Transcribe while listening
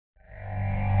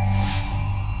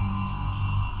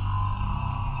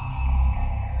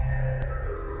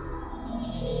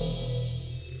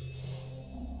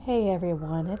Hey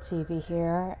everyone, it's Evie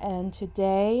here, and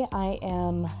today I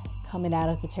am coming out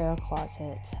of the tarot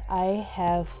closet. I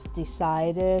have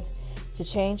decided to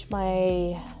change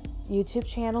my YouTube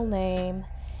channel name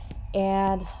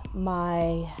and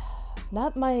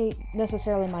not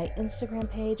necessarily my Instagram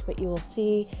page, but you will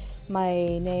see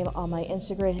my name on my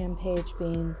Instagram page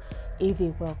being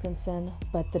Evie Wilkinson.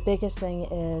 But the biggest thing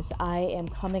is I am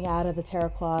coming out of the tarot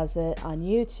closet on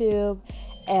YouTube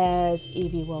as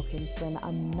Evie Wilkinson.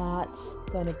 I'm not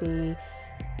going to be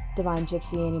Divine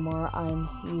Gypsy anymore on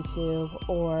YouTube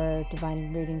or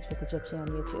Divine Readings with the Gypsy on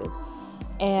YouTube.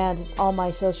 And all my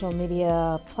social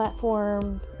media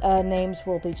platform names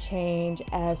will be changed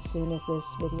as soon as this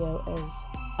video is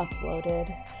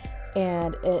uploaded.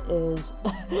 And it is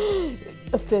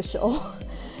official.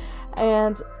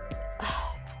 And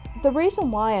the reason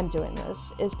why I'm doing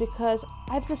this is because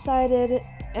I've decided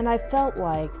and I felt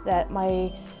like that my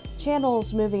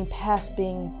channel's moving past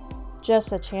being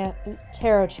just a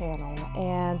tarot channel,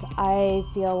 and I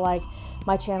feel like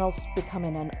my channel's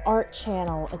becoming an art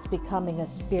channel, it's becoming a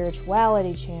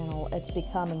spirituality channel, it's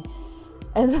becoming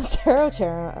a tarot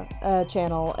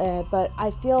channel, but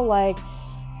I feel like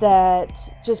that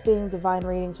just being Divine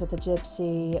Readings with a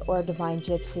Gypsy or Divine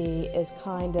Gypsy is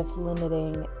kind of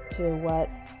limiting to what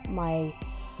my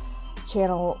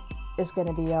channel is going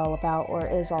to be all about, or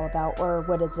is all about, or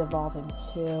what it's evolving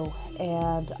to.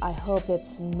 And I hope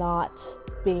it's not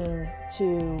being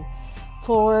too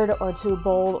forward or too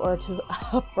bold or too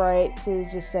upright to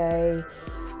just say,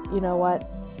 you know what,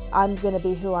 I'm going to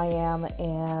be who I am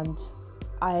and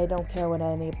I don't care what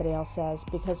anybody else says,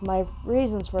 because my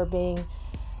reasons for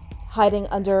hiding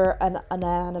under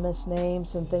anonymous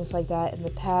names and things like that in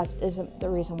the past isn't the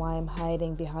reason why I'm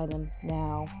hiding behind them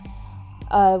now.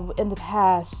 In the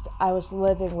past, I was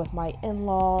living with my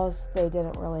in-laws. They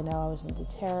didn't really know I was into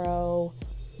tarot.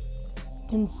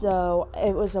 And so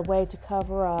it was a way to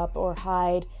cover up or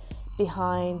hide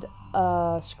behind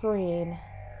a screen.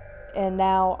 And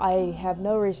now I have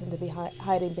no reason to be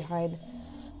hiding behind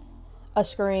a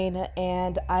screen.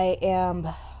 And I am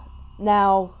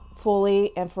now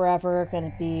fully and forever going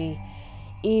to be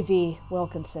Evie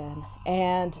Wilkinson.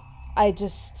 And I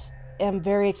just am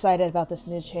very excited about this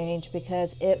new change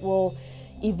because it will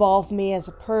evolve me as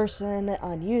a person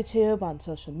on YouTube, on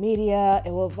social media. It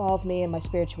will evolve me in my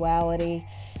spirituality,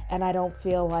 and I don't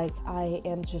feel like I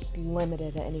am just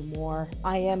limited anymore.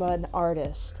 I am an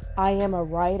artist. I am a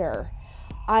writer.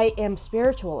 I am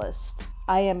spiritualist.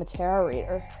 I am a tarot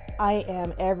reader. I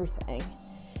am everything.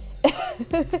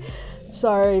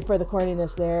 Sorry for the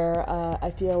corniness there. I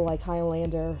feel like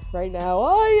Highlander right now.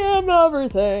 I am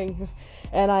everything.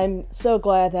 And I'm so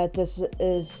glad that this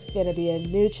is going to be a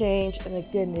new change and a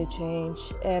good new change.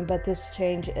 But this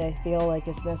change, I feel like,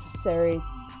 is necessary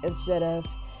instead of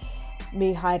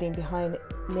me hiding behind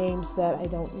names that I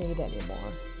don't need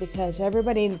anymore. Because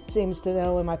everybody seems to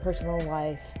know in my personal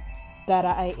life that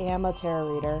I am a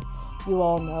tarot reader. You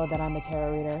all know that I'm a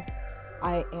tarot reader.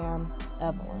 I am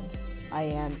Evelyn. I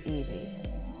am Evie.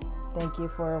 Thank you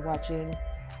for watching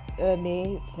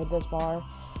me for this bar,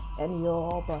 and you're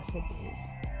all blessed be.